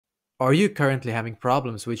Are you currently having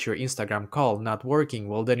problems with your Instagram call not working?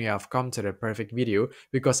 Well, then you have come to the perfect video,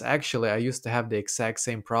 because actually I used to have the exact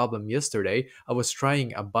same problem yesterday. I was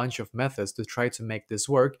trying a bunch of methods to try to make this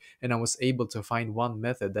work, and I was able to find one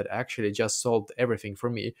method that actually just solved everything for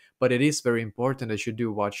me. But it is very important that you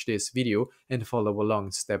do watch this video and follow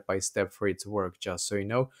along step by step for it to work, just so you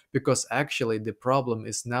know, because actually the problem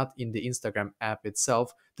is not in the Instagram app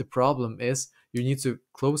itself. The problem is you need to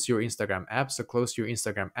close your Instagram app. So close your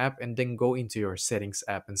Instagram app and then go into your settings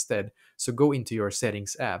app instead. So go into your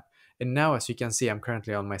settings app. And now, as you can see, I'm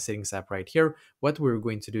currently on my settings app right here. What we're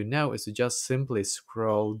going to do now is to just simply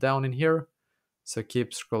scroll down in here. So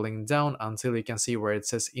keep scrolling down until you can see where it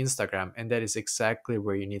says Instagram. And that is exactly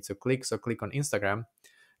where you need to click. So click on Instagram.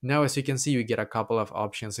 Now, as you can see, you get a couple of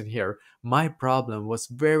options in here. My problem was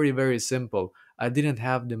very simple. I didn't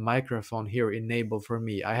have the microphone here enabled for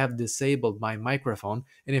me. I have disabled my microphone,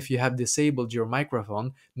 and if you have disabled your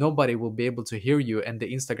microphone, nobody will be able to hear you, and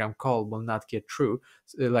the Instagram call will not get through,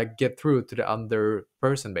 get through to the other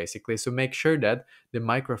person basically. So make sure that the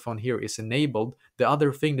microphone here is enabled. The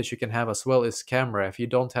other thing that you can have as well is camera. If you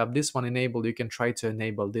don't have this one enabled, you can try to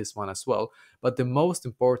enable this one as well. But the most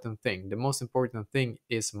important thing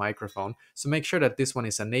is microphone. So make sure that this one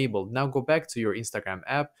is enabled. Now go back to your Instagram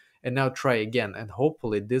app and now try again, and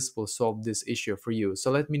hopefully this will solve this issue for you.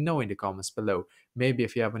 So let me know in the comments below. Maybe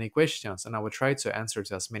if you have any questions, and I will try to answer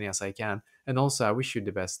to as many as I can. And also I wish you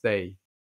the best day.